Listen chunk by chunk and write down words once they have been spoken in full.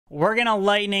We're going to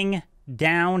lightning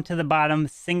down to the bottom,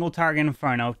 single target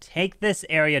Inferno, take this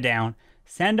area down,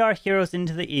 send our heroes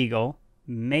into the Eagle,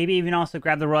 maybe even also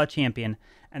grab the Royal Champion,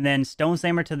 and then Stone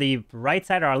Slammer to the right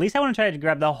side, or at least I want to try to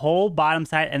grab the whole bottom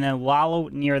side and then Lalo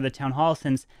near the Town Hall,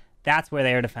 since that's where the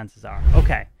air defenses are.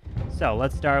 Okay, so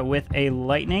let's start with a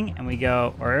Lightning, and we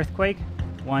go, or Earthquake.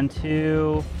 1,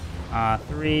 2,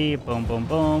 3, boom, boom,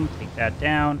 boom. Take that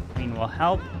down. Queen will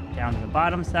help down to the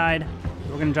bottom side.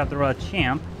 We're going to drop the Royal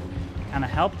Champ, kind of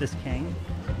help this king.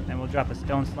 Then we'll drop a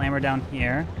Stone Slammer down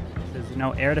here. There's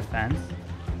no air defense.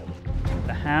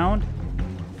 The Hound,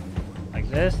 like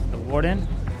this. The Warden,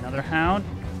 another Hound.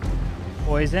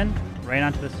 Poison, right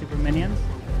onto the super minions.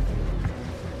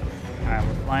 Alright,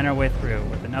 we're flying our way through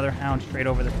with another Hound straight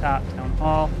over the top. Town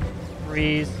Hall,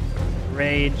 Freeze,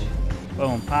 Rage,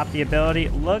 boom, pop the ability.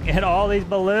 Look at all these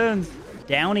balloons.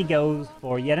 Down he goes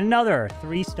for yet another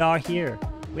 3-star here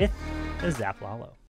with the Zap Lalo.